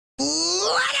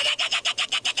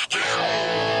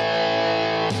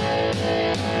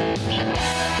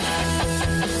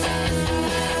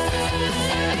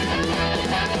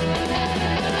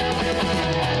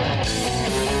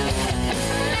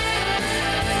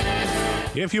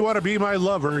If you want to be my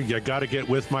lover, you got to get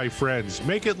with my friends.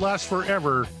 Make it last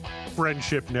forever.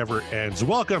 Friendship never ends.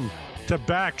 Welcome to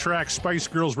Backtrack Spice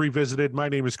Girls Revisited. My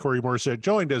name is Corey Morissette,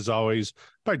 joined as always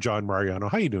by John Mariano.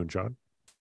 How you doing, John?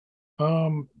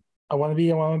 I want to be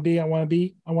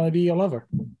a lover.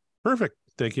 Perfect.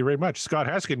 Thank you very much. Scott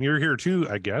Haskin, you're here too,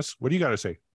 I guess. What do you got to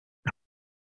say?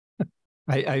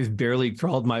 I've barely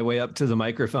crawled my way up to the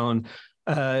microphone.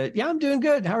 Yeah, I'm doing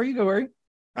good. How are you, Corey?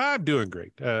 I'm doing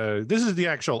great. This is the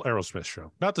actual Aerosmith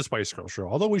show, not the Spice Girls show,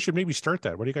 although we should maybe start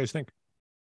that. What do you guys think?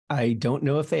 I don't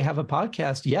know if they have a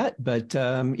podcast yet, but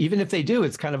even if they do,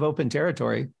 it's kind of open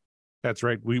territory. That's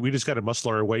right. We just got to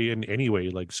muscle our way in anyway.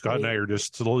 Like Scott and I are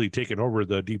just slowly taking over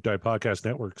the Deep Dive Podcast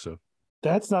Network. So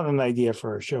that's not an idea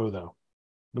for a show, though.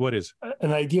 What is?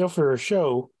 An idea for a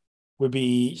show would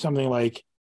be something like,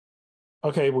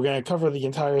 okay, we're going to cover the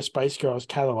entire Spice Girls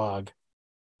catalog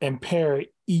and pair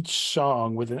each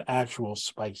song with an actual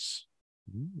spice.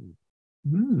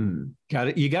 Got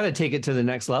it. You got to take it to the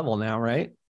next level now,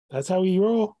 right? That's how we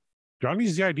roll.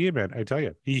 Johnny's the idea man. I tell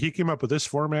you, he came up with this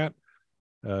format,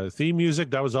 theme music.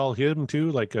 That was all him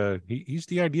too. Like he's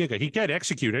the idea guy. He can't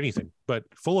execute anything, but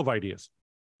full of ideas.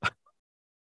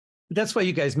 That's why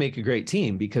you guys make a great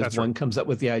team, because That's one right. comes up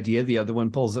with the idea, the other one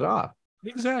pulls it off.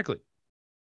 Exactly.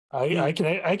 I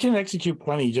can execute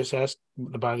plenty. Just ask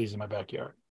the bodies in my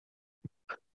backyard.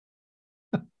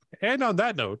 And on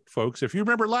that note, folks, if you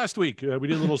remember last week, we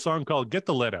did a little song called Get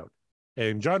the Lead Out.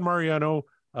 And John Mariano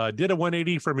did a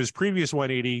 180 from his previous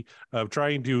 180 of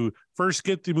trying to first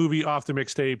get the movie off the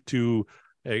mixtape to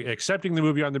accepting the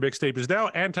movie on the mixtape. Is now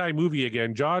anti-movie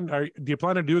again. John, do you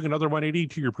plan on doing another 180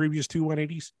 to your previous two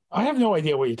 180s? I have no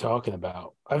idea what you're talking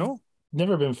about. I've No?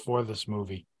 never been for this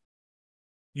movie.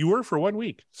 You were for 1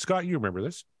 week. Scott, you remember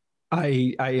this.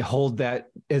 I hold that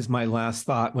as my last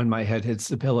thought when my head hits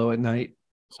the pillow at night.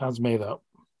 Sounds made up.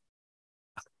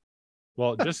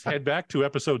 Well, just head back to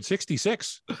episode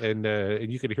 66 and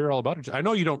you can hear all about it. I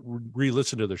know you don't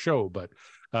re-listen to the show, but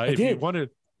if you want to,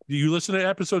 do you listen to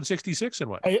episode 66 and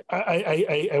what?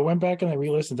 I went back and I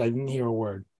re-listened. I didn't hear a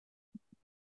word.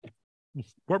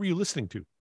 What were you listening to?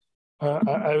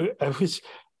 I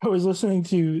was listening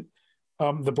to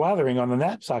the Blathering on the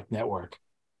Knapsack Network.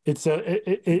 It's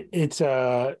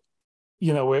where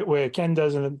Ken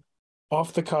does an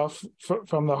off the cuff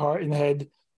from the Heart and Head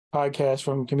podcast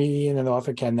from comedian and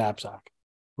author Ken Knapsack.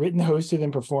 Written, hosted,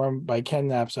 and performed by Ken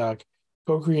Knapsack,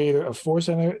 co-creator of Force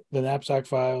Center, The Knapsack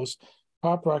Files,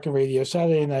 Pop Rock and Radio,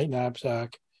 Saturday Night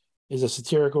Knapsack is a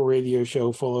satirical radio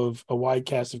show full of a wide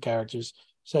cast of characters,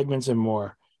 segments, and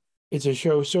more. It's a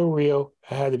show so real,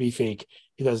 it had to be fake.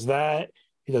 He does that.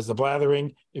 He does the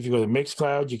Blathering. If you go to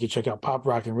Mixcloud, you can check out Pop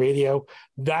Rock and Radio.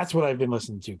 That's what I've been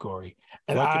listening to, Corey.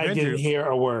 And Well, I didn't hear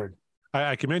a word.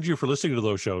 I commend you for listening to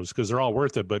those shows because they're all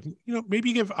worth it. But,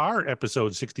 maybe give our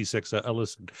episode 66 a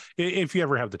listen if you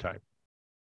ever have the time.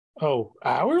 Oh,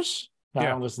 ours? No, Yeah.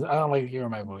 I don't listen. I don't like hearing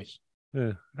my voice.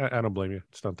 I don't blame you.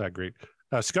 It's not that great.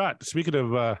 Scott, speaking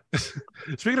of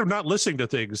speaking of not listening to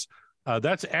things,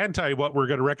 that's anti what we're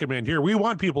going to recommend here. We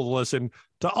want people to listen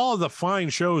to all of the fine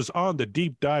shows on the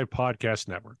Deep Dive Podcast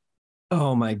Network.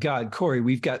 Oh my God, Corey,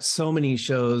 we've got so many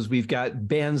shows. We've got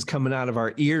bands coming out of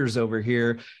our ears over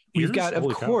here. We've Ears? got,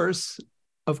 Holy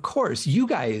of course, you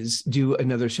guys do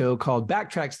another show called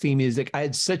Backtrack's Theme Music. I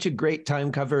had such a great time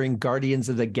covering Guardians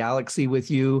of the Galaxy with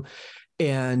you.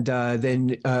 And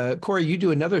then, Corey, you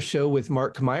do another show with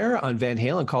Mark Meyer on Van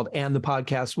Halen called And the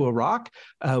Podcast Will Rock.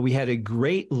 We had a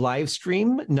great live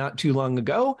stream not too long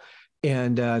ago.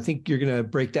 And I think you're going to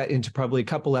break that into probably a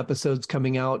couple episodes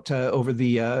coming out over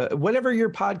the whatever your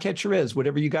podcatcher is,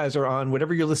 whatever you guys are on,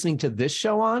 whatever you're listening to this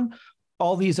show on,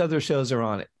 all these other shows are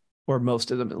on it, or most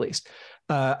of them at least.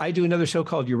 I do another show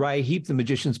called Uriah Heep, the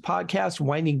Magician's Podcast,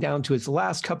 winding down to its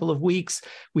last couple of weeks.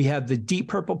 We have the Deep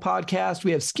Purple Podcast.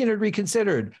 We have Skinner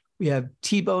Reconsidered. We have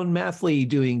T-Bone Mathley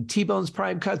doing T-Bone's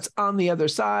Prime Cuts on the other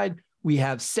side. We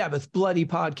have Sabbath Bloody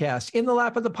Podcast, In the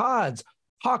Lap of the Pods,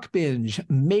 Hawk Binge,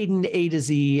 Maiden A to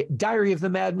Z, Diary of the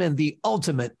Madman, the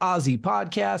Ultimate Aussie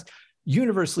Podcast,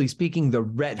 Universally Speaking, the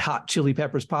Red Hot Chili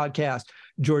Peppers Podcast,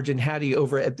 George and Hattie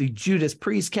over at the Judas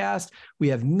Priest Cast. We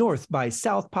have North by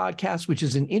South Podcast, which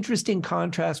is an interesting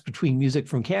contrast between music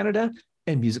from Canada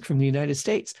and music from the United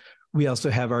States. We also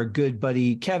have our good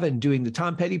buddy Kevin doing the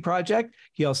Tom Petty Project.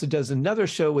 He also does another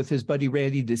show with his buddy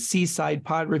Randy, the Seaside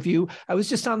Pod Review. I was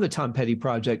just on the Tom Petty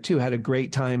Project too. Had a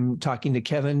great time talking to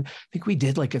Kevin. I think we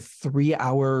did like a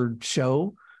 3-hour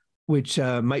show, which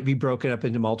might be broken up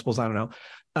into multiples. I don't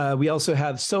know. We also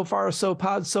have So Far, So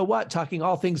Pod, So What, talking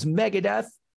all things Megadeth.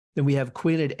 Then we have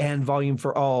Quinted and Volume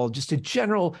for All, just a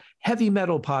general heavy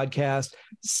metal podcast.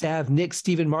 Sav, Nick,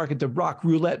 Stephen, Mark at the Rock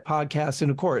Roulette podcast.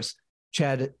 And of course,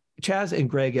 Chaz and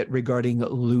Greg at Regarding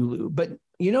Lulu. But,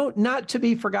 not to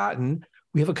be forgotten,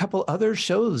 we have a couple other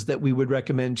shows that we would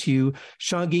recommend to you.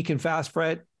 Sean Geek and Fast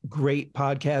Fret, great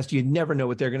podcast. You never know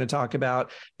what they're going to talk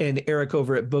about. And Eric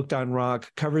over at Booked on Rock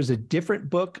covers a different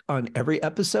book on every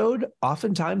episode,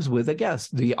 oftentimes with a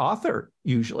guest, the author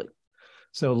usually.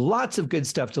 So lots of good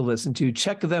stuff to listen to.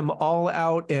 Check them all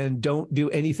out and don't do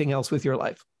anything else with your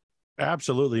life.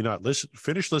 Absolutely not.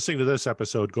 Finish listening to this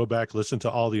episode. Go back, listen to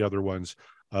all the other ones.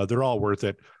 They're all worth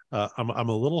it. I'm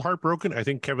a little heartbroken. I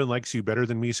think Kevin likes you better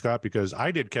than me, Scott, because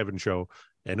I did Kevin's show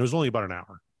and it was only about an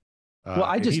hour. Well,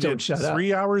 I just don't shut up.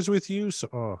 3 hours with you.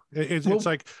 So it's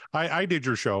like I did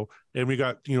your show and we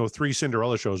got, 3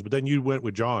 Cinderella shows, but then you went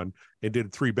with John and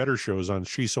did 3 better shows on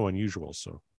She's So Unusual.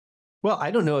 So. Well,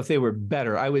 I don't know if they were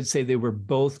better. I would say they were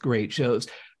both great shows.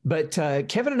 But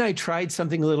Kevin and I tried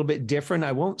something a little bit different.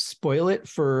 I won't spoil it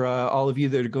for all of you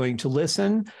that are going to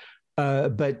listen.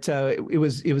 But it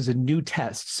was a new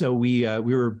test. So we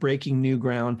were breaking new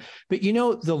ground. But,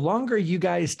 the longer you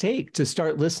guys take to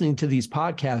start listening to these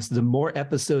podcasts, the more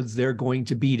episodes they're going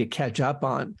to be to catch up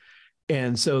on.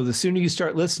 And so the sooner you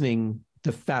start listening,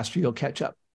 the faster you'll catch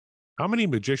up. How many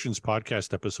Magicians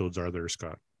podcast episodes are there,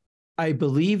 Scott? I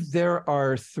believe there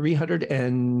are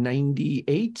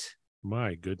 398.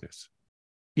 My goodness.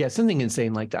 Yeah, something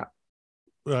insane like that.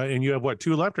 And you have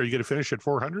 2 left? Are you going to finish at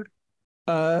 400?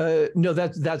 No,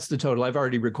 that's the total. I've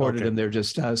already recorded them. They're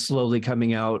just slowly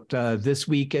coming out this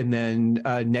week. And then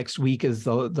next week is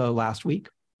the last week.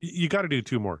 You got to do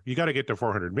 2 more. You got to get to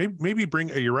 400. Maybe bring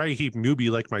a Uriah Heep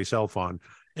newbie like myself on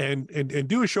and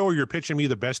do a show where you're pitching me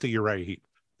the best of Uriah Heep.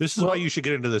 This is why you should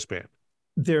get into this band.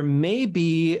 There may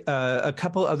be a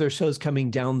couple other shows coming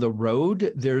down the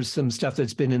road. There's some stuff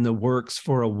that's been in the works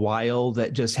for a while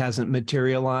that just hasn't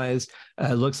materialized.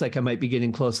 Looks like I might be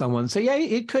getting close on one. So yeah,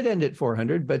 it could end at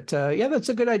 400, but yeah, that's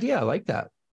a good idea. I like that.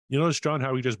 You notice, John,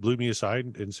 how he just blew me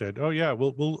aside and said, "Oh yeah,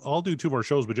 we'll I'll do 2 more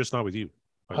shows, but just not with you."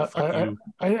 I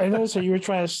noticed that you were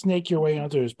trying to snake your way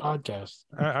onto his podcast.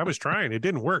 I was trying. It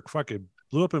didn't work. Fucking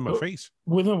blew up in my face.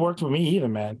 Wouldn't have worked for me either,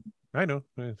 man. I know.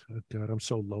 God, I'm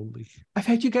so lonely. I've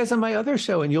had you guys on my other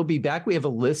show and you'll be back. We have a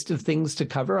list of things to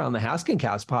cover on the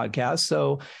Haskincast podcast.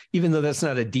 So even though that's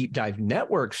not a deep dive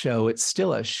network show, it's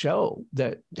still a show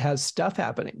that has stuff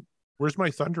happening. Where's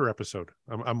my Thunder episode?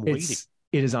 I'm waiting.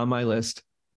 It is on my list.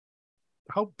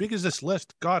 How big is this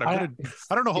list? God, I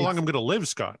don't know how long I'm going to live,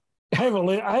 Scott. I have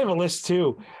a list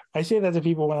too. I say that to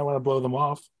people when I want to blow them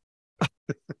off.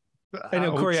 I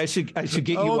know, Corey, I should get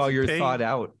you while you're thawed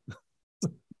out.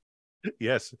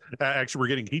 Yes, actually, we're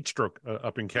getting heat stroke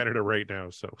up in Canada right now.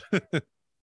 So,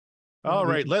 all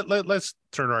right, let's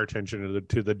turn our attention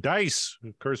to the dice.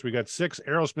 Of course, we got 6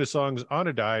 Aerosmith songs on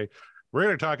a die. We're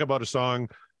going to talk about a song.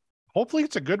 Hopefully,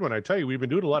 it's a good one. I tell you, we've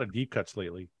been doing a lot of deep cuts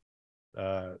lately,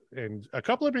 and a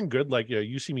couple have been good. Like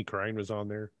 "You See Me Crying" was on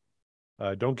there.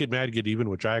 "Don't Get Mad, Get Even,"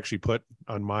 which I actually put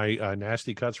on my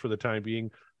nasty cuts for the time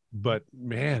being. But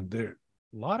man, there.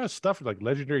 A lot of stuff like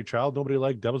 "Legendary Child," nobody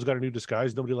liked. "Devil's Got a New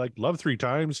Disguise," nobody liked. "Love 3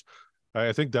 Times,"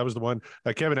 I think that was the one.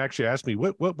 Kevin actually asked me,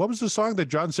 what was the song that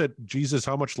John said, "Jesus,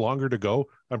 how much longer to go"?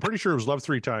 I'm pretty sure it was "Love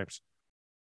 3 Times."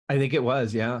 I think it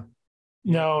was, yeah.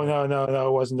 No,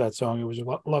 it wasn't that song. It was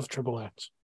 "Love Triple X."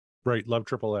 Right, "Love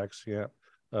Triple X," yeah.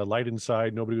 "Light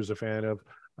Inside," nobody was a fan of.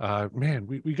 Man,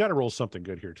 we got to roll something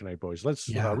good here tonight, boys. Let's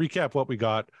recap what we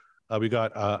got. We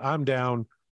got "I'm Down,"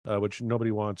 which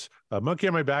nobody wants. "Monkey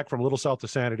on My Back" from Little South to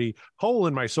Sanity. "Hole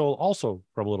in My Soul," also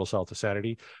from Little South to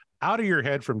Sanity. "Out of Your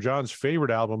Head" from John's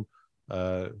favorite album.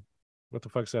 What the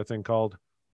fuck's that thing called?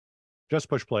 Just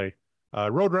Push Play.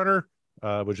 "Roadrunner,"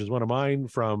 which is one of mine,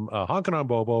 from Honkin' on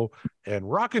Bobo.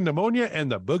 And "Rockin' Pneumonia"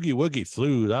 and the "Boogie Woogie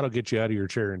Flu." That'll get you out of your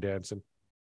chair and dancing.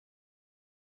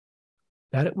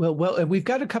 Well, and we've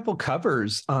got a couple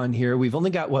covers on here. We've only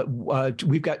got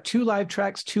we've got 2 live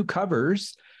tracks, 2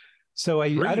 covers. So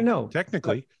I don't know.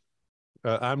 Technically,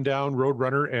 "I'm Down,"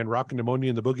 "Roadrunner," and "Rockin' Pneumonia"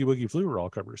 and the "Boogie Woogie Flu" are all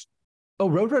covers. Oh,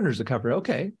 Roadrunner's a cover.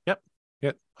 Okay. Yep.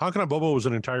 Honkin' on Bobo was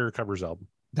an entire covers album.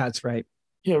 That's right.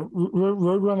 Yeah,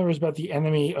 Roadrunner is about the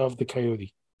enemy of the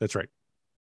coyote. That's right.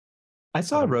 I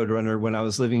saw Roadrunner when I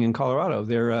was living in Colorado.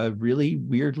 They're really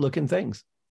weird looking things.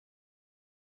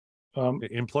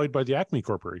 employed by the Acme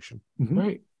Corporation. Mm-hmm.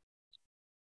 Right.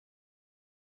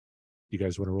 You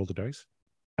guys want to roll the dice?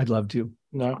 I'd love to.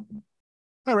 No.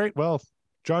 All right. Well,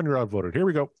 John, you're outvoted. Here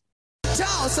we go.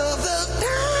 Toss of the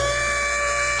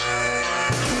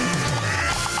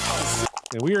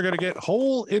And we are going to get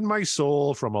Hole in My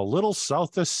Soul from A Little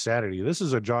South of Sanity. This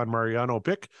is a John Mariano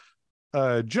pick.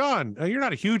 John, you're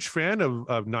not a huge fan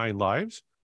of Nine Lives.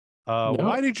 No.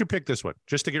 Why did you pick this one?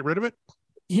 Just to get rid of it?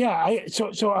 Yeah,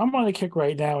 so I'm on a kick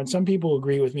right now, and some people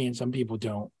agree with me and some people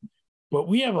don't. But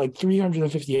we have like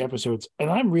 350 episodes, and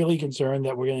I'm really concerned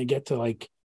that we're going to get to like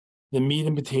the meat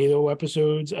and potato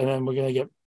episodes, and then we're going to get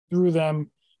through them,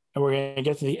 and we're going to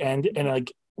get to the end, and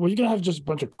like we're going to have just a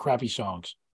bunch of crappy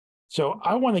songs. So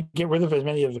I want to get rid of as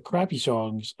many of the crappy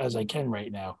songs as I can right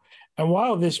now. And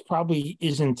while this probably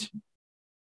isn't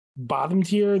bottom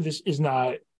tier, this is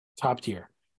not top tier.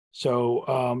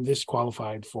 So this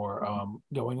qualified for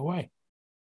going away.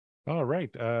 All right.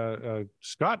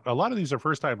 Scott, a lot of these are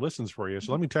first-time listens for you.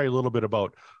 So let me tell you a little bit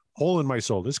about Hole in My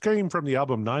Soul. This came from the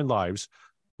album Nine Lives,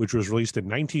 which was released in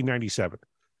 1997.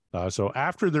 So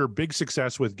after their big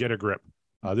success with Get a Grip,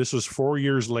 this was 4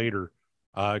 years later.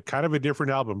 Kind of a different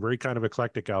album, very kind of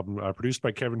eclectic album, produced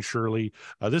by Kevin Shirley.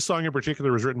 This song in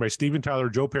particular was written by Steven Tyler,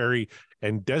 Joe Perry,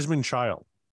 and Desmond Child,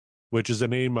 which is a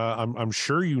name I'm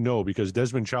sure you know because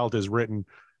Desmond Child has written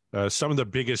some of the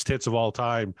biggest hits of all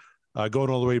time, going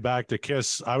all the way back to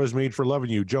Kiss, I Was Made for Loving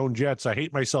You, Joan Jett's I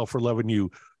Hate Myself for Loving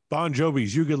You, Bon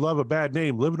Jovi's You Could Love a Bad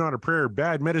Name, Living on a Prayer,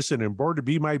 Bad Medicine, and Born to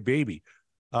Be My Baby.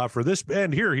 For this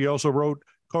band here, he also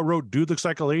co-wrote Dude Looks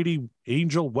Like a Lady,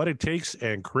 Angel, What It Takes,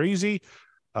 and Crazy.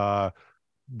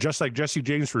 Just like Jesse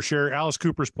James for Cher, Alice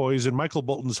Cooper's Poison, Michael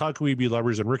Bolton's How Can We Be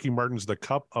Lovers, and Ricky Martin's The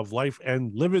Cup of Life,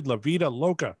 and Living La Vida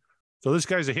Loca. So this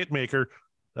guy's a hit maker.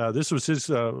 This was his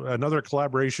another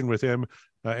collaboration with him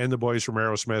and the boys from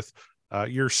Aerosmith.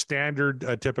 Your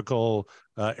standard, typical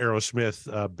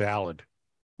Aerosmith ballad.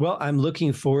 Well, I'm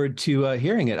looking forward to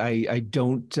hearing it. I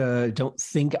don't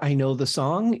think I know the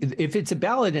song. If it's a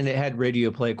ballad and it had radio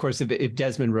play, of course, if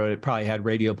Desmond wrote it, probably had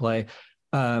radio play.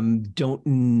 Don't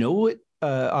know it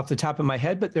off the top of my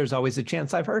head, but there's always a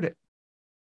chance I've heard it.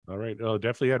 All right.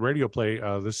 Definitely had radio play.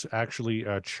 This actually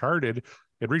charted.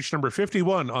 It reached number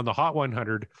 51 on the Hot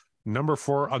 100, number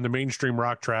 4 on the mainstream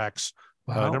rock tracks,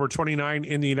 Wow. number 29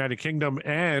 in the United Kingdom,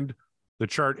 and the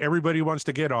chart everybody wants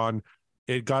to get on.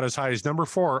 It got as high as number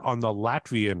 4 on the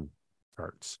Latvian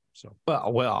charts. So,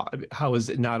 well, how is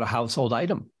it not a household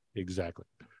item? exactly.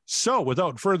 So,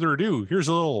 without further ado, here's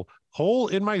a little Hole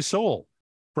in My Soul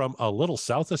from A Little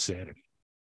South of Sanity.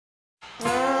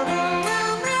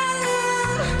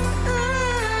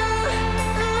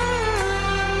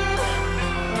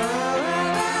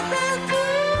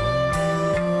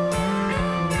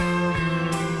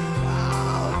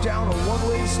 down a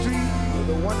one-way street with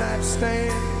a one-night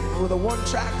stand, with a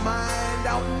one-track mind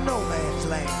out in no man's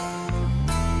land.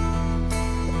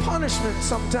 The punishment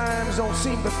sometimes don't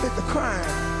seem to fit the crime.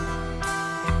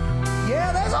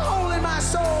 Yeah, there's a hole in my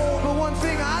soul, but one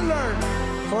thing I learned,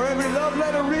 for every love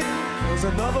letter written, there's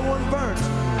another one burnt.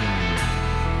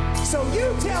 So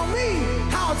you tell me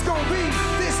how it's gonna be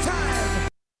this time.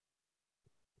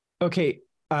 Okay,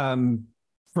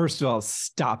 first of all,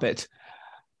 stop it.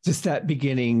 Just that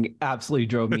beginning absolutely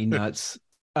drove me nuts.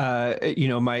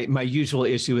 My usual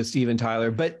issue with Steven Tyler,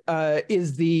 but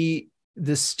is the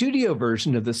studio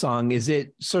version of the song, is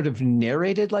it sort of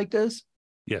narrated like this?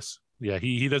 Yes. Yeah,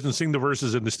 he doesn't sing the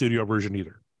verses in the studio version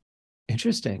either.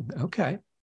 Interesting. Okay.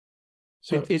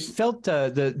 So It felt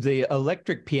the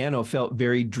electric piano felt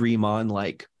very Dream On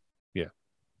like. Yeah.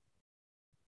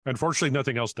 Unfortunately,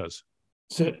 nothing else does.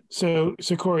 So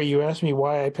Corey, you asked me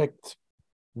why I picked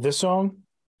this song.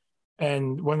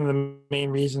 And one of the main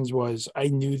reasons was I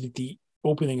knew that the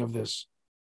opening of this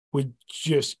would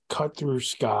just cut through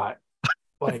Scott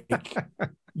like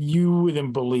you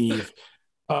wouldn't believe.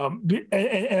 And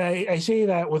I say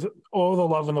that with all the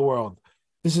love in the world.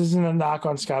 This isn't a knock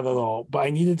on Scott at all, but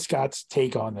I needed Scott's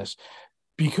take on this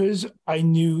because I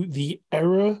knew the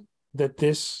era that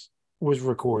this was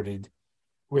recorded,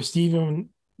 where Steven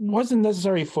wasn't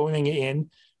necessarily phoning it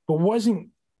in, but wasn't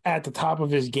at the top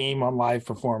of his game on live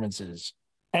performances.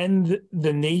 And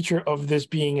the nature of this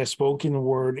being a spoken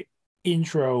word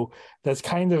intro that's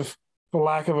kind of, for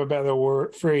lack of a better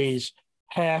phrase,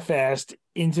 half-assed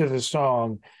into the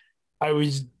song, I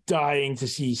was dying to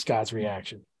see Scott's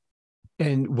reaction.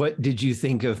 And what did you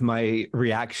think of my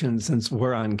reaction since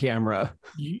we're on camera?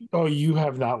 You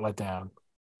have not let down.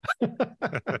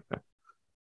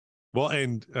 Well,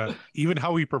 and even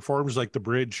how he performs like the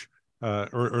bridge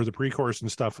or the pre-chorus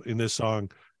and stuff in this song,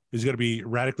 is going to be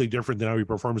radically different than how he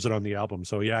performs it on the album.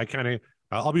 So yeah,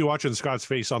 I'll be watching Scott's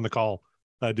face on the call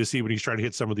to see when he's trying to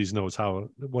hit some of these notes,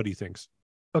 what he thinks.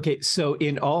 Okay, so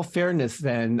in all fairness,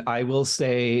 then I will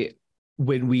say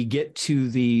when we get to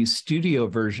the studio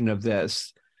version of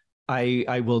this,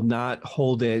 I will not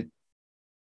hold it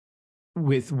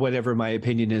with whatever my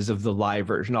opinion is of the live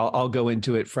version. I'll go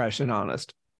into it fresh and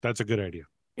honest. That's a good idea.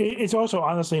 It's also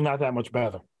honestly not that much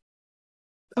better.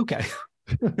 Okay.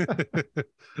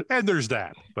 And there's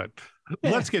that, but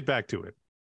let's get back to it.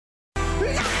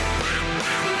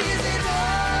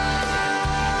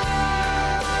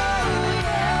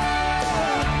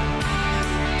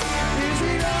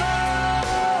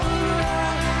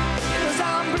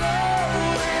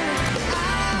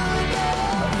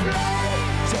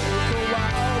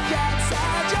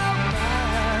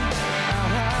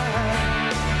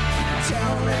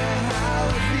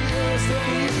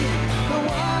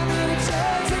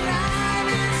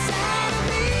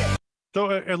 So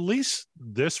at least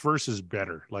this verse is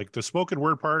better. Like the spoken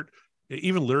word part,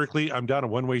 even lyrically, I'm down a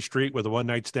one-way street with a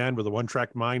one-night stand with a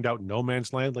one-track mind out in no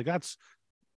man's land. Like that's,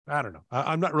 I don't know.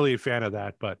 I'm not really a fan of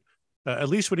that, but at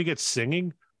least when he gets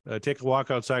singing, take a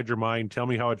walk outside your mind, tell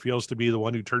me how it feels to be the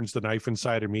one who turns the knife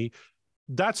inside of me.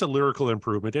 That's a lyrical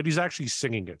improvement, and he's actually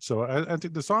singing it. So I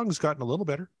think the song's gotten a little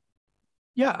better.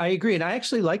 Yeah, I agree. And I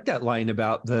actually like that line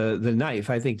about the knife.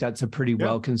 I think that's a pretty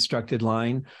well-constructed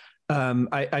line. I'm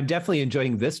definitely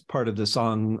enjoying this part of the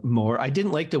song more. I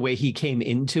didn't like the way he came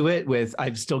into it with,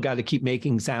 I've still got to keep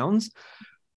making sounds.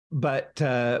 But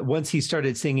once he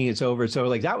started singing, it's over. So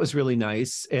like that was really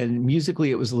nice. And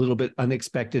musically, it was a little bit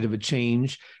unexpected of a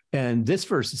change. And this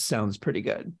verse sounds pretty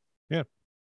good. Yeah.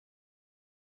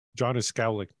 John is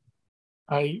scowling.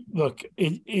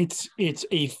 It's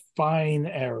a fine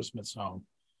Aerosmith song.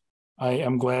 I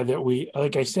am glad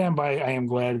that I stand by, I am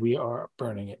glad we are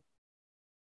burning it.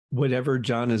 Whatever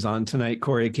John is on tonight,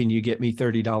 Corey, can you get me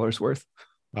 $30 worth?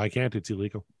 I can't. It's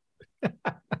illegal.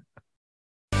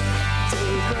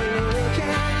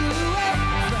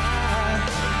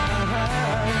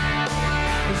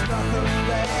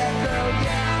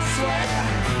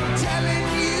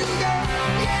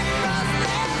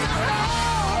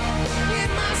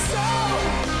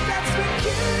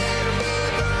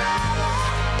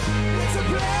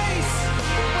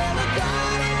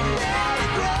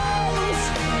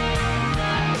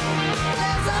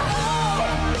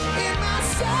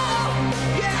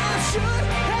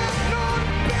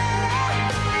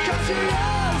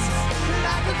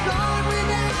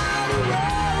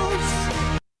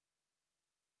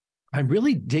 I'm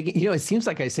really digging, it seems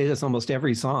like I say this almost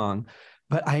every song,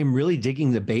 but I am really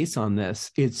digging the bass on this.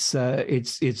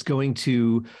 It's going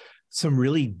to some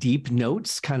really deep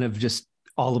notes kind of just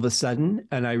all of a sudden.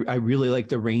 And I really like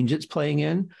the range it's playing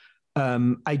in.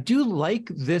 I do like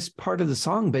this part of the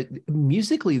song, but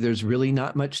musically there's really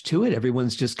not much to it.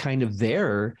 Everyone's just kind of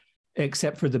there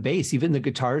except for the bass. Even the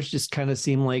guitars just kind of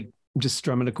seem like just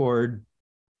strumming a chord,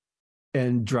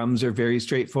 and drums are very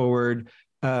straightforward.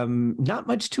 Not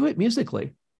much to it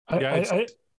musically.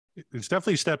 It's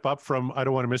definitely a step up from I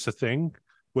Don't Want to Miss a Thing,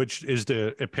 which is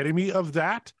the epitome of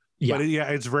that. Yeah. But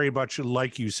it's very much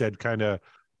like you said, kind of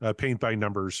paint by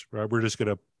numbers. Right? We're just going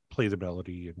to play the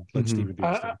melody and let Steven do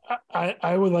his thing.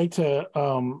 I would like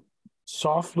to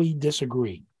softly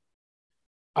disagree.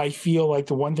 I feel like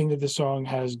the one thing that the song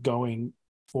has going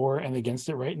for and against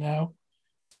it right now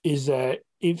is that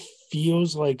it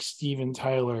feels like Steven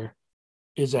Tyler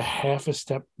is a half a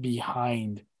step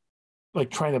behind, like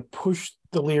trying to push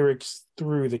the lyrics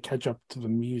through to catch up to the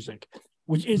music,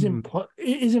 which isn't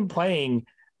playing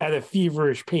at a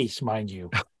feverish pace, mind you.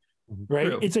 Right?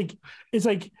 True. It's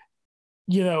like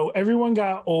everyone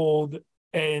got old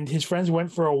and his friends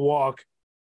went for a walk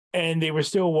and they were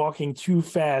still walking too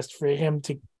fast for him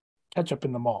to catch up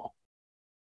in the mall.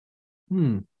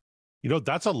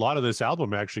 That's a lot of this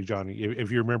album, actually, Johnny.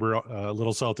 If you remember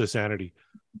Little Salt of Sanity,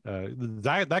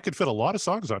 that could fit a lot of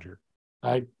songs on here.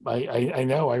 I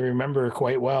know. I remember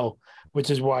quite well, which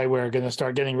is why we're going to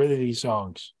start getting rid of these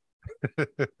songs.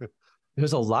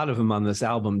 There's a lot of them on this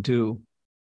album, too.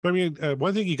 I mean,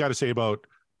 one thing you got to say about,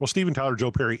 Steven Tyler,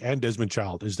 Joe Perry, and Desmond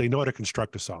Child is they know how to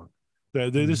construct a song.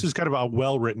 This is kind of a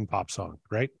well-written pop song,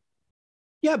 right?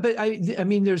 Yeah, but I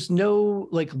mean, there's no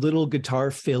like little guitar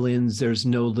fill-ins. There's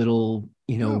no little,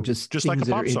 just things like a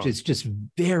pop song. It's just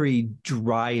very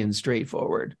dry and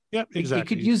straightforward. Yeah,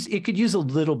 exactly. It could use a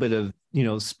little bit of,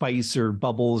 spice or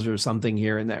bubbles or something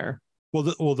here and there.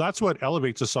 Well, that's what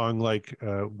elevates a song like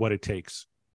What It Takes,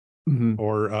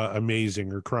 or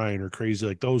Amazing, or Crying, or Crazy,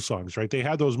 like those songs, right? They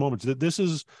had those moments. This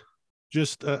is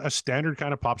just a standard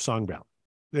kind of pop song ballad.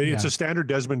 It's a standard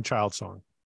Desmond Child song.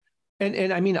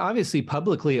 And I mean, obviously,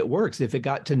 publicly it works. If it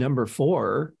got to number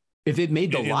 4, if it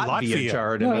made the In Latvia Latvia.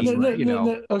 chart,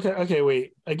 Okay,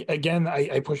 wait. Again,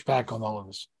 I push back on all of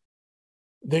this.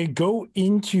 They go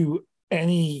into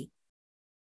any,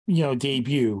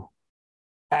 debut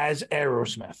as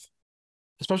Aerosmith,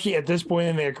 especially at this point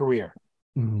in their career,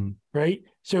 right?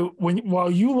 So while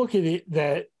you look at it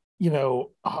that,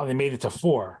 they made it to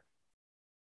 4,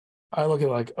 I look at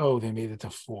it like, oh, they made it to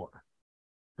 4,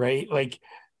 right? Like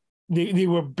they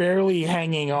were barely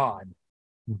hanging on,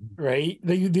 right?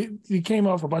 They came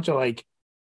off a bunch of like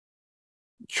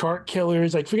chart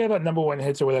killers, like forget about number 1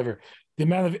 hits or whatever. The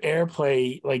amount of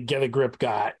airplay like Get a Grip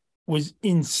got was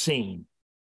insane.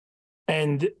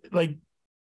 And like,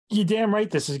 you're damn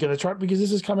right this is going to chart because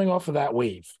this is coming off of that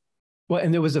wave. Well,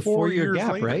 and there was a 4-year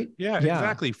gap, later. right? Yeah,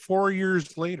 exactly. 4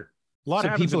 years later. A lot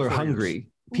so people are hungry. Years.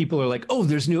 People are like, oh,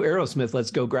 there's new Aerosmith.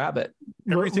 Let's go grab it.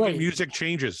 Everything in music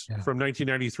changes from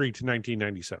 1993 to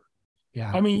 1997.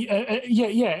 Yeah. I mean,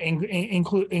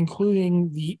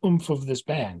 including the oomph of this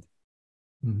band.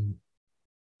 Mm-hmm.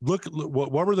 Look,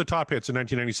 what were the top hits in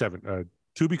 1997?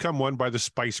 To Become One by the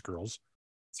Spice Girls,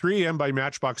 3 AM by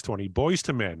Matchbox 20, Boys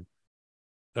to Men,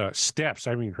 Steps.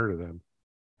 I haven't even heard of them.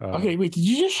 Okay, wait, did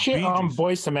you just shit on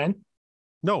Boys to Men?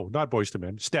 No, not Boys to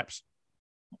Men, Steps.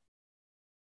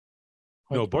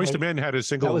 No, Boys to Men had a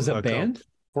single. That was a band?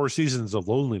 4 Seasons of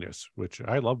Loneliness, which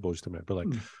I love Boys to Men, but like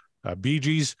Bee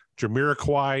Gees,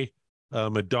 Jamiroquai,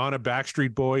 Madonna,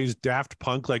 Backstreet Boys, Daft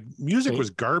Punk, like music was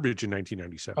garbage in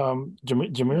 1997.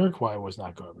 Jamiroquai was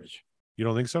not garbage. You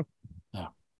don't think so? No.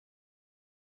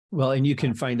 Well, and you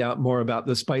can find out more about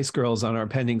the Spice Girls on our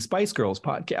pending Spice Girls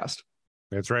podcast.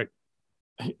 That's right.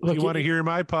 Look, you want to hear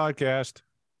my podcast?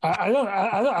 I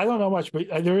don't know much, but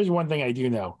there is one thing I do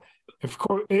know. If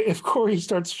Corey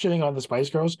starts shitting on the Spice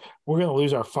Girls, we're going to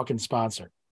lose our fucking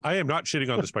sponsor. I am not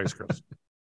shitting on the Spice Girls.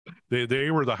 They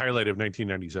were the highlight of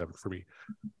 1997 for me.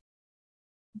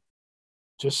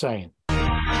 Just saying. All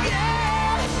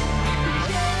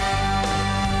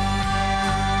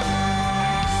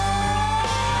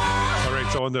right,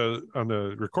 so on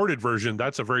the recorded version,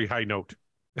 that's a very high note.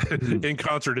 In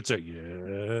concert, it's a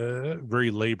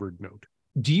very labored note.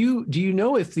 Do you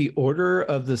know if the order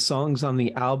of the songs on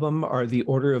the album are the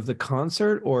order of the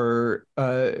concert, or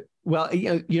a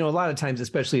lot of times,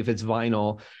 especially if it's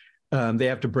vinyl, they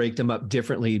have to break them up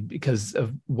differently because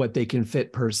of what they can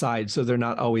fit per side, so they're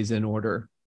not always in order.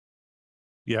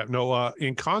 Yeah, no.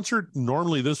 In concert,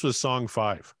 normally this was song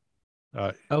 5.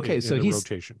 Okay, so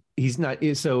rotation. He's not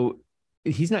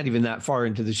even that far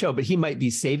into the show, but he might be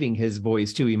saving his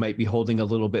voice too. He might be holding a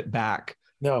little bit back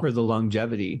for the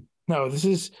longevity. No, this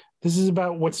is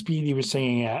about what speed he was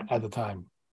singing at the time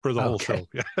for the whole show.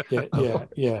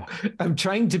 Yeah. I'm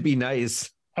trying to be nice.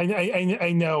 I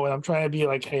know, and I'm trying to be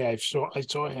like, hey, I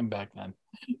saw him back then.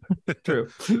 True,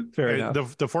 fair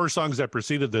enough. The 4 songs that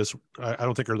preceded this, I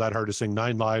don't think are that hard to sing.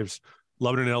 9 Lives,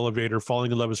 Love in an Elevator,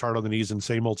 Falling in Love is Hard on the Knees, and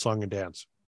Same Old Song and Dance.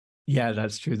 Yeah,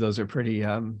 that's true. Those are pretty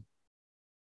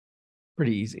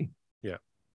easy. Yeah.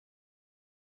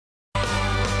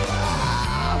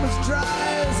 I'm as dry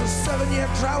as a 7-year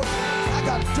drought. I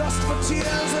got dust for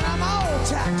tears and I'm all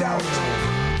tacked out.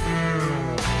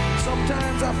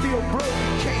 Sometimes I feel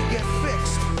broken, can't get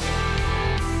fixed.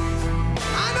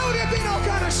 I know there be no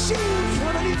kind of shoes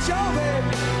underneath your bed.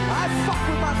 I fuck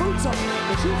with my boots on,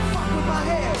 but you fuck with my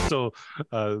head. So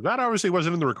that obviously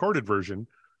wasn't in the recorded version.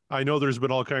 I know there's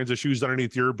been all kinds of shoes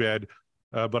underneath your bed,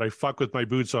 but I fuck with my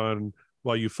boots on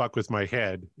while you fuck with my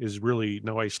head is really,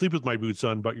 no, I sleep with my boots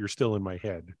on, but you're still in my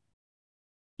head.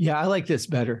 Yeah, I like this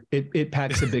better. It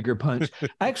packs a bigger punch.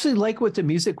 I actually like what the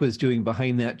music was doing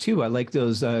behind that too. I like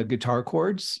those guitar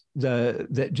chords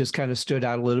that just kind of stood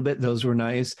out a little bit. Those were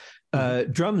nice.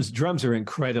 Drums are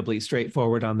incredibly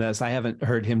straightforward on this. I haven't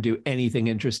heard him do anything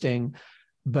interesting,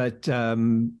 but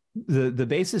the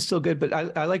bass is still good. But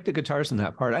I like the guitars in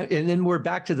that part. And then we're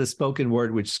back to the spoken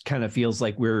word, which kind of feels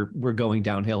like we're going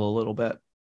downhill a little bit.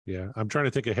 Yeah, I'm trying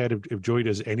to think ahead if Joey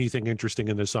does anything interesting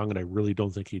in this song, and I really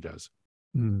don't think he does.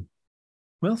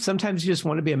 Well, sometimes you just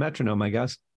want to be a metronome, I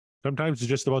guess. Sometimes it's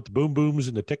just about the boom booms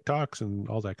and the TikToks and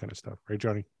all that kind of stuff. Right,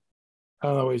 Johnny? I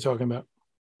don't know what you're talking about.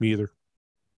 Me either.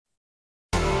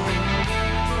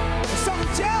 Something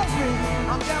tells me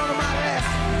I'm down on my last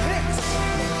hits.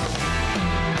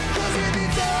 'Cause if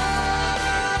it's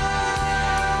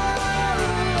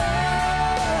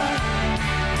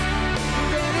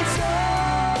then it's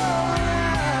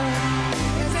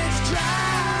as it's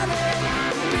driving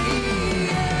me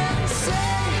insane.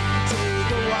 Take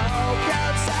a walk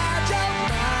outside your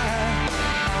mind.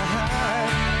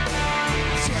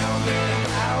 Tell me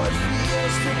how it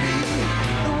feels to be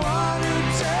the one who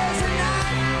doesn't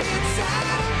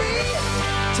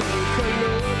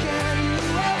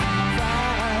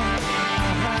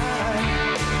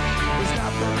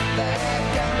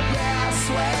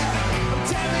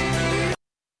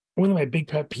one of my big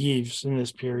pet peeves in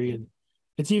this period,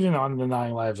 it's even on the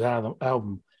Nine Lives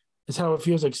album, is how it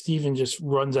feels like Steven just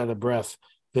runs out of breath.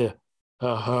 The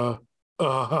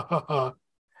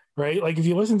right? Like if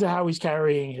you listen to how he's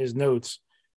carrying his notes,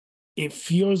 it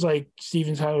feels like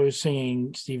Steven Tyler is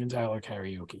singing Steven Tyler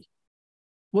karaoke.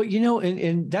 Well,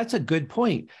 and that's a good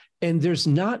point. And there's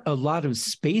not a lot of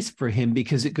space for him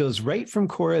because it goes right from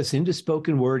chorus into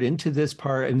spoken word into this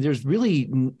part. And there's really,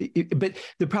 but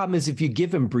the problem is if you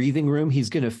give him breathing room,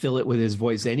 he's going to fill it with his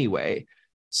voice anyway.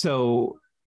 So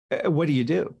what do you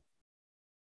do?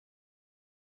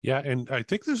 Yeah, and I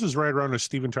think this is right around a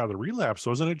Steven Tyler relapse,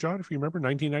 wasn't it, John? If you remember,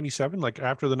 1997, like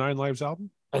after the Nine Lives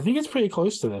album. I think it's pretty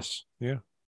close to this. Yeah.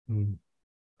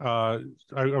 I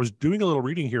was doing a little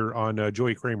reading here on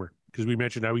Joey Kramer because we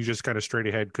mentioned how he's just kind of straight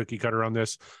ahead cookie cutter on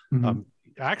this.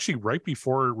 Actually, right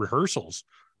before rehearsals,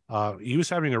 he was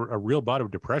having a real bout of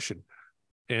depression,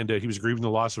 and he was grieving the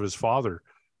loss of his father.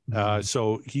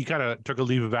 So he kind of took a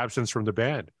leave of absence from the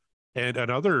band, and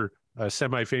another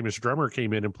semi-famous drummer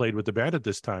came in and played with the band at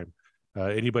this time.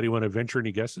 Anybody want to venture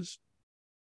any guesses?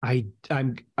 I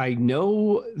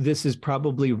know this is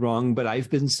probably wrong, but I've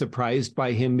been surprised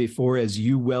by him before, as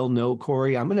you well know,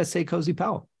 Corey. I'm going to say Cozy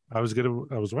Powell. I was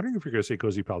wondering if you're going to say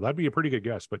Cozy Powell. That'd be a pretty good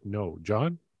guess, but no.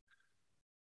 John?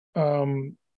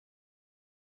 The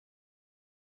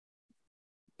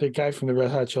guy from the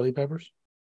Red Hot Chili Peppers?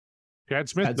 Chad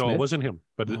Smith? No, it wasn't him.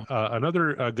 But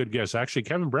another good guess. Actually,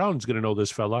 Kevin Brown's going to know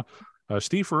this fella.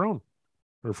 Steve Ferrone.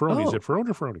 Or Ferrone. Is it Ferrone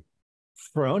or Ferrone?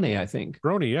 Ferrone, I think.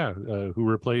 Ferrone, yeah. Who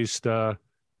replaced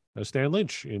Stan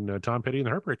Lynch in Tom Petty and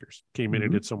the Heartbreakers. Came in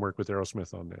and did some work with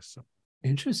Aerosmith on this. So.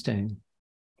 Interesting.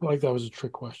 I feel like that was a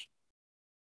trick question.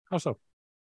 How so?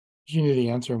 You knew the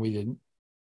answer and we didn't.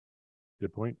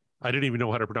 Good point. I didn't even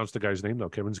know how to pronounce the guy's name, though.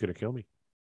 Kevin's going to kill me.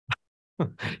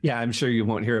 Yeah, I'm sure you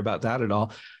won't hear about that at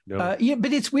all. No. Yeah,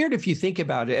 but it's weird if you think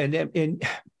about it. And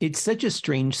it's such a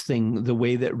strange thing, the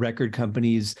way that record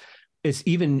companies, it's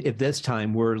even at this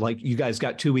time where like you guys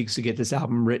got 2 weeks to get this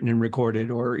album written and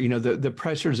recorded, or, the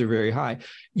pressures are very high.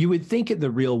 You would think in the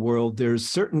real world, there's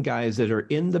certain guys that are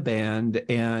in the band.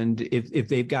 And if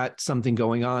they've got something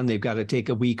going on, they've got to take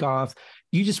a week off.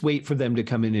 You just wait for them to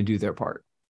come in and do their part,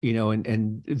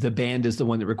 and the band is the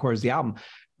one that records the album.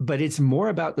 But it's more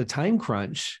about the time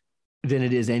crunch than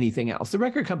it is anything else. The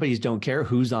record companies don't care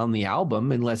who's on the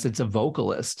album unless it's a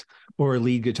vocalist or a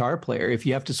lead guitar player. If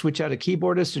you have to switch out a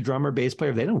keyboardist, a drummer, bass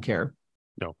player, they don't care.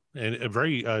 No. And a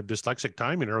very dyslexic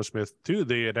time in Aerosmith, too.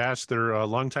 They had asked their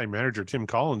longtime manager, Tim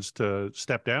Collins, to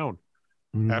step down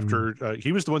after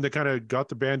he was the one that kind of got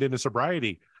the band into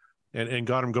sobriety and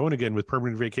got them going again with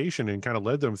Permanent Vacation and kind of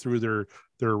led them through their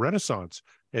renaissance.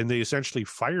 And they essentially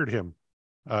fired him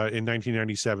in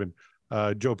 1997.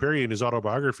 Joe Perry in his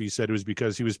autobiography said it was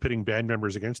because he was pitting band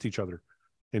members against each other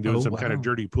and doing kind of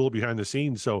dirty pool behind the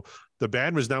scenes. So the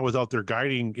band was now without their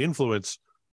guiding influence.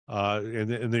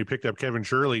 And they picked up Kevin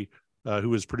Shirley, who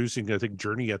was producing, I think,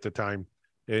 Journey at the time,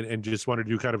 and just wanted to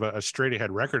do kind of a straight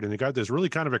ahead record. And they got this really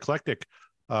kind of eclectic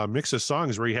mix of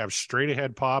songs where you have straight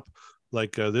ahead pop,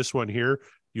 like this one here.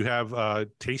 You have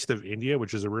Taste of India,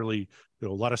 which is a really, a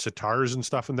lot of sitars and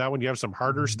stuff in that one. You have some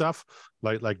harder stuff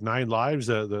like Nine Lives,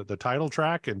 the title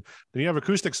track. And then you have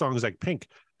acoustic songs like Pink.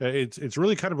 It's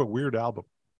really kind of a weird album.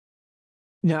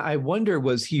 Now, I wonder,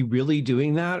 was he really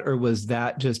doing that, or was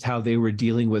that just how they were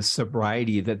dealing with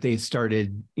sobriety, that they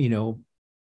started,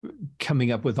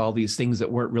 coming up with all these things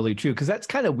that weren't really true? Because that's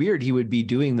kind of weird. He would be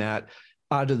doing that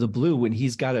out of the blue when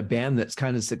he's got a band that's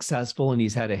kind of successful and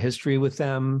he's had a history with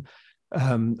them. I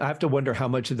have to wonder how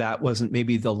much of that wasn't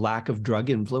maybe the lack of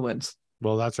drug influence.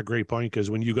 Well, that's a great point,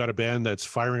 because when you got a band that's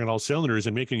firing on all cylinders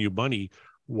and making you money,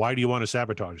 why do you want to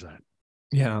sabotage that?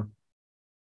 Yeah,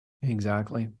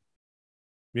 exactly.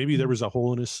 Maybe there was a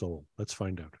hole in his soul. Let's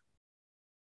find out.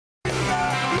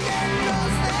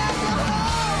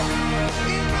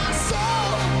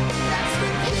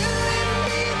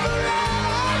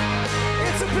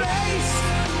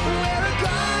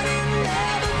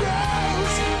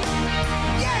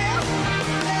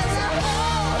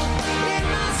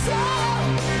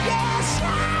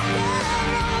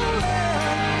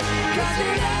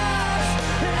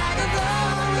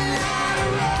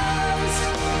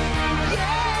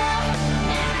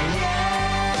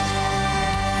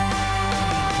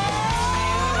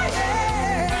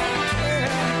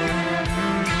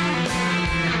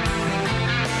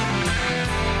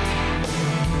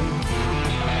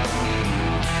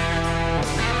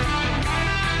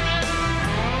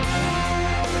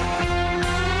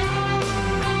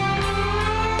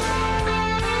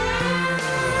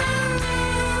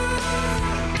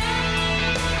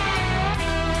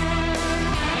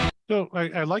 So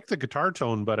I like the guitar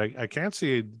tone, but I can't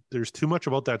see there's too much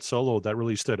about that solo that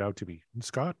really stood out to me.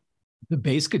 Scott? The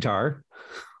bass guitar.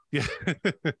 Yeah.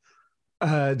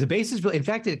 The bass is really, in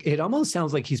fact, it almost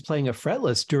sounds like he's playing a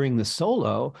fretless during the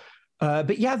solo.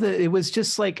 But yeah, it was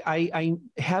just like I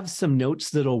have some notes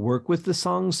that'll work with the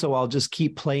song, so I'll just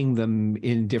keep playing them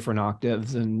in different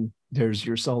octaves, and there's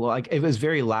your solo. Like, it was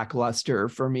very lackluster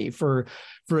for me for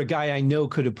a guy I know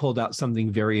could have pulled out something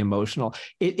very emotional.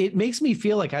 It makes me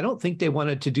feel like I don't think they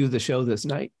wanted to do the show this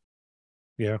night.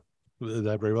 Yeah,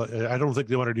 that very well. I don't think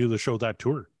they want to do the show that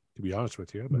tour, to be honest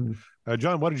with you. But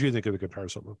John, what did you think of the guitar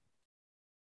solo?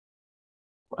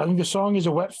 I think the song is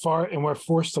a wet fart, and we're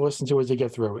forced to listen to it as they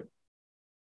get through it.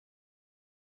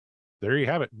 There you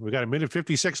have it. We got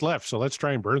 1:56 left, so let's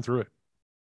try and burn through it.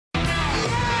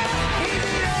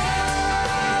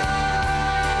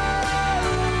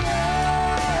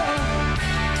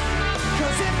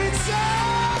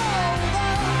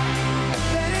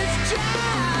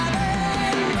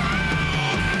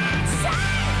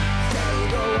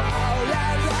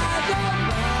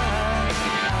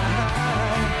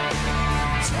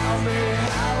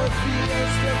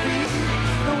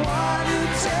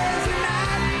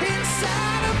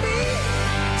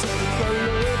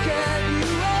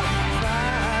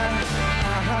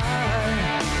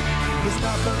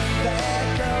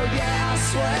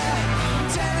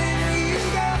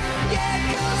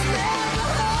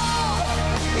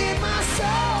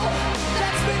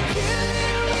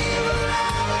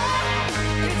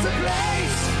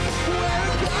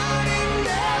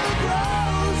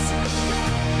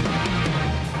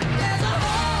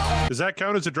 Does that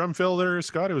count as a drum fill there,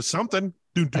 Scott? It was something.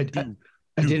 I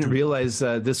didn't realize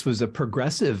this was a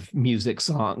progressive music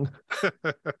song.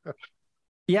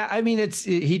 Yeah, I mean,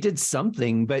 he did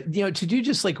something, but to do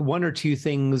just like one or two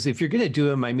things, if you're going to do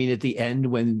them, I mean, at the end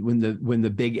when the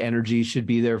big energy should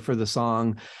be there for the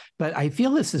song. But I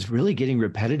feel this is really getting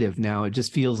repetitive now. It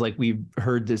just feels like we've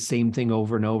heard the same thing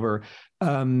over and over.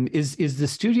 Is the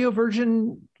studio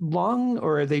version long,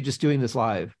 or are they just doing this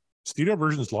live? Studio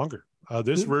version is longer.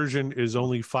 This version is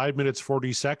only 5 minutes,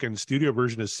 40 seconds. Studio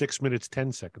version is 6 minutes,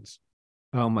 10 seconds.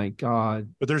 Oh my God.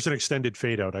 But there's an extended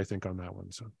fade out, I think, on that one.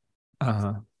 So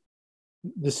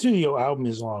the studio album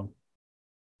is long.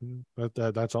 But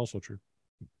that's also true.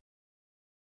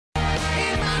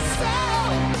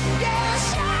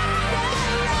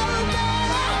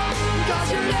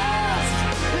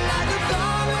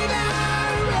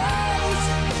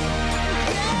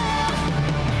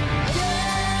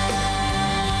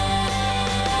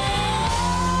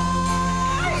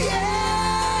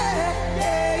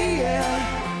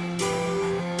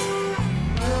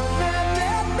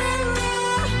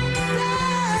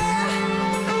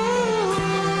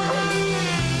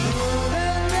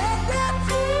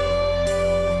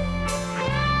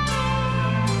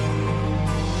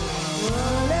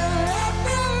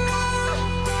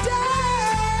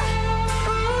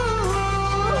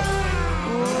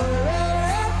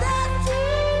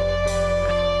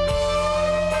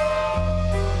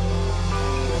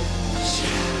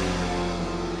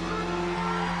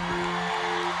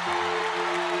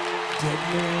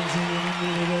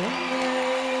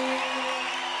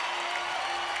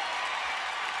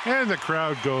 And the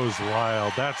crowd goes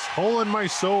wild. That's Hole in My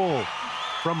Soul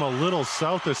from A Little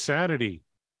South of Sanity.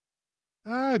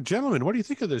 Gentlemen, what do you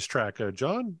think of this track?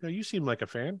 John, you seem like a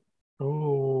fan.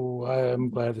 Oh, I'm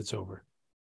glad it's over.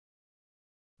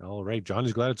 All right. John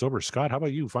is glad it's over. Scott, how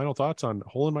about you? Final thoughts on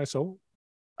Hole in My Soul?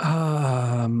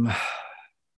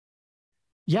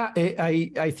 Yeah,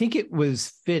 I think it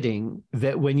was fitting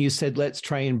that when you said, let's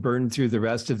try and burn through the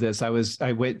rest of this,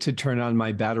 I went to turn on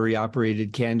my battery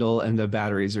operated candle and the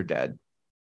batteries are dead.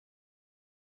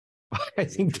 I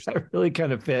think that really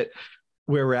kind of fit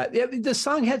where we're at. Yeah, the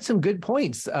song had some good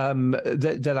points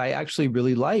that I actually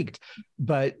really liked,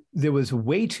 but there was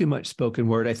way too much spoken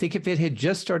word. I think if it had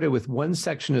just started with one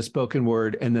section of spoken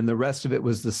word and then the rest of it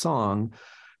was the song,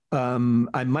 I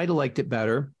might have liked it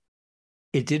better.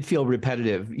 It did feel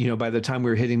repetitive. By the time we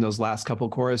were hitting those last couple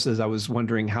choruses, I was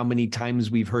wondering how many times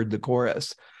we've heard the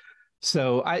chorus.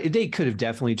 So they could have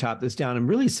definitely chopped this down. I'm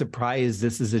really surprised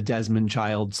this is a Desmond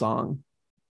Child song.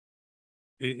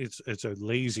 It's a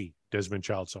lazy Desmond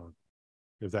Child song,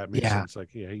 if that makes sense.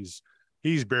 Like, yeah,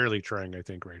 he's barely trying, I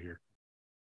think, right here.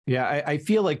 Yeah, I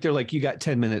feel like they're like, you got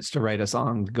 10 minutes to write a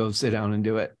song. Go sit down and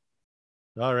do it.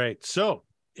 All right. So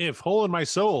if Hole in My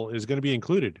Soul is going to be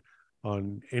included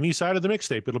on any side of the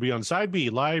mixtape, it'll be on side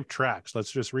B, live tracks.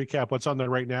 Let's just recap what's on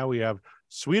there right now. We have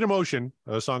Sweet Emotion,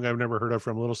 a song I've never heard of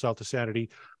from A Little South of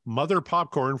Sanity, Mother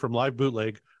Popcorn from Live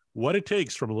Bootleg, What It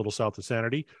Takes from A Little South of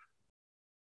Sanity,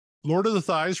 Lord of the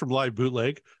Thighs from Live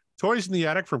Bootleg, Toys in the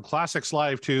Attic from Classics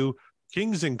Live 2,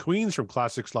 Kings and Queens from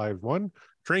Classics Live 1,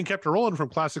 Train Kept a Rollin' from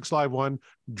Classics Live 1,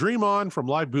 Dream On from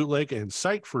Live Bootleg, and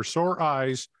Sight for Sore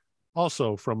Eyes,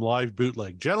 also from Live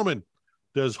Bootleg. Gentlemen,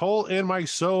 does Hole in My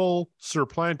Soul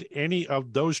supplant any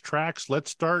of those tracks? Let's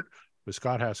start with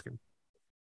Scott Haskin.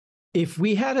 If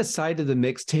we had a side of the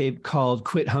mixtape called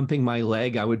Quit Humping My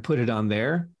Leg, I would put it on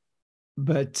there.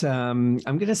 But I'm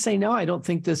going to say no, I don't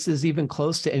think this is even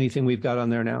close to anything we've got on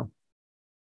there now.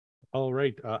 All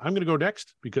right. I'm going to go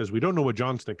next because we don't know what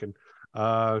John's thinking.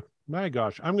 My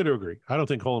gosh, I'm going to agree. I don't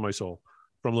think Hole in My Soul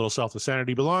from Little South of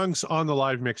Sanity belongs on the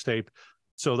live mixtape.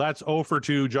 So that's 0 for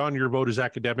 2. John, your vote is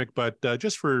academic, but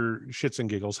just for shits and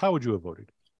giggles, how would you have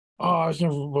voted? Oh, I was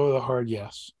going to vote a hard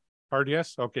yes. Hard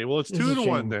yes? Okay, well, it's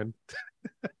 2-1 then.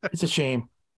 It's a shame.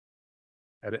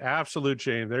 An absolute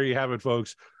shame. There you have it,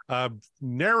 folks.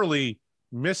 Narrowly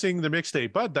missing the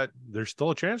mixtape, but there's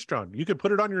still a chance, John. You could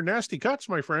put it on your nasty cuts,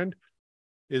 my friend.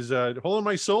 Is Hole in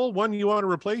My Soul one you want to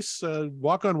replace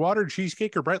Walk on Water,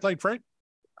 Cheesecake, or Bright Light Fright?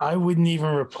 I wouldn't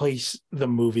even replace the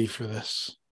movie for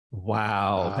this.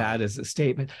 Wow, that is a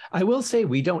statement. I will say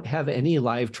we don't have any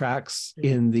live tracks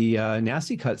in the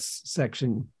Nasty Cuts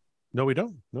section. No, we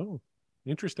don't. No.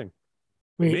 Interesting.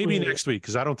 Maybe next week,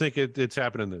 because I don't think it's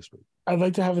happening this week. I'd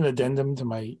like to have an addendum to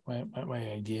my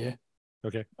idea.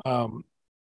 Okay.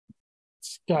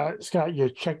 Scott, your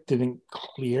check didn't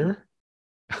clear.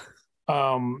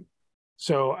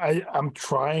 So I'm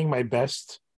trying my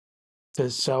best to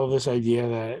sell this idea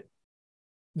that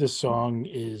this song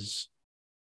is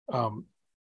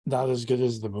not as good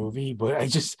as the movie, but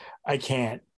I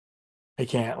can't.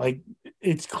 Like,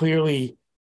 it's clearly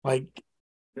like,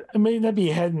 it may not be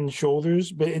head and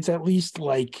shoulders, but it's at least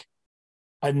like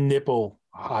a nipple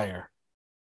higher.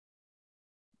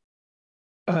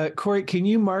 Corey, can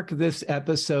you mark this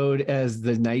episode as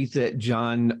the night that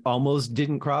John almost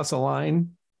didn't cross a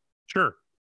line? Sure.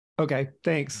 Okay,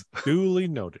 thanks. Duly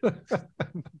noted.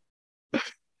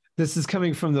 This is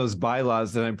coming from those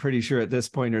bylaws that I'm pretty sure at this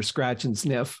point are scratch and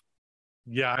sniff.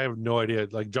 Yeah, I have no idea.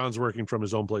 Like, John's working from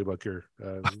his own playbook here.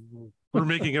 We're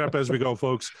making it up as we go,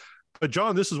 folks. But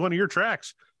John, this is one of your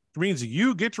tracks. It means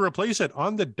you get to replace it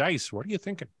on the dice. What are you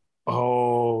thinking?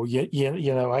 Oh, yeah.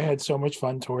 I had so much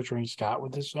fun torturing Scott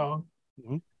with this song.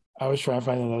 Mm-hmm. I was trying to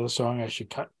find another song I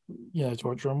should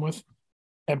torture him with.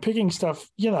 And picking stuff,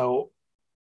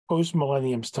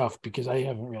 post-millennium stuff, because I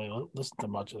haven't really listened to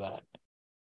much of that.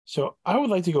 So I would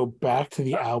like to go back to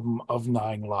the album of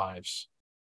 9 Lives.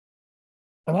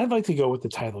 And I'd like to go with the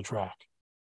title track.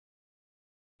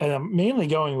 And I'm mainly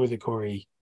going with it, Corey,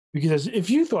 because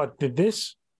if you thought that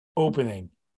this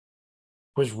opening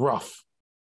was rough,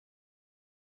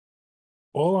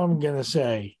 all I'm going to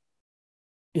say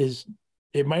is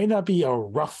it might not be a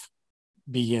rough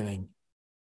beginning.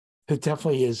 It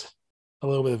definitely is a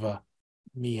little bit of a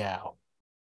meow.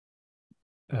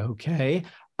 Okay.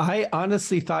 I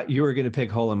honestly thought you were going to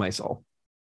pick Hole in My Soul.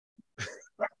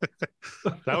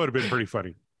 That would have been pretty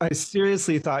funny. I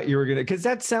seriously thought you were going to, because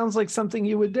that sounds like something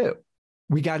you would do.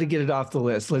 We got to get it off the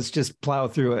list. Let's just plow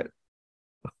through it.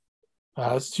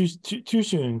 It's too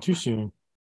soon.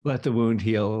 Let the wound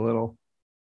heal a little.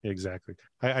 Exactly.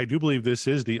 I do believe this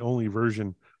is the only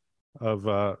version of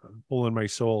Hole in My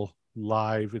Soul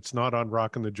live. It's not on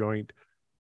Rockin' the Joint.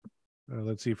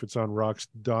 Let's see if it's on Rock's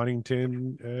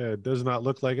Donington. It does not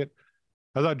look like it.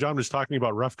 I thought John was talking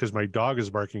about rough because my dog is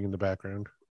barking in the background.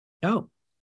 Oh,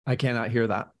 I cannot hear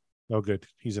that. Oh, good.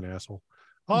 He's an asshole.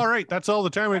 All right. That's all the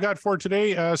time we got for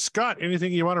today. Scott,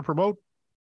 anything you want to promote?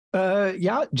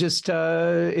 Yeah, just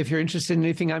if you're interested in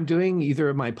anything I'm doing,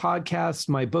 either my podcasts,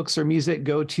 my books, or music,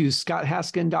 go to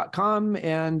scotthaskin.com,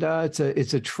 and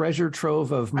it's a treasure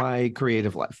trove of my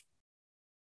creative life.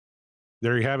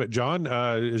 There you have it, John.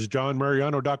 Is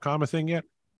johnmariano.com a thing yet?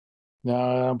 No,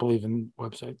 I don't believe in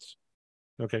websites.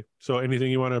 Okay. So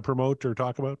anything you want to promote or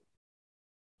talk about?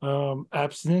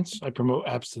 Abstinence. I promote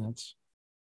abstinence.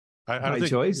 I don't think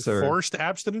choice or forced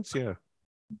abstinence. Yeah.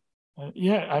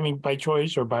 Yeah. I mean, by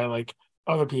choice or by like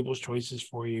other people's choices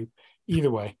for you.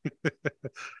 Either way.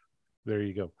 There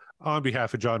you go. On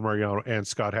behalf of John Mariano and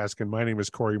Scott Haskin, my name is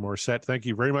Corey Morissette. Thank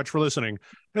you very much for listening.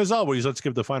 As always, let's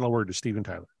give the final word to Steven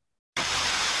Tyler.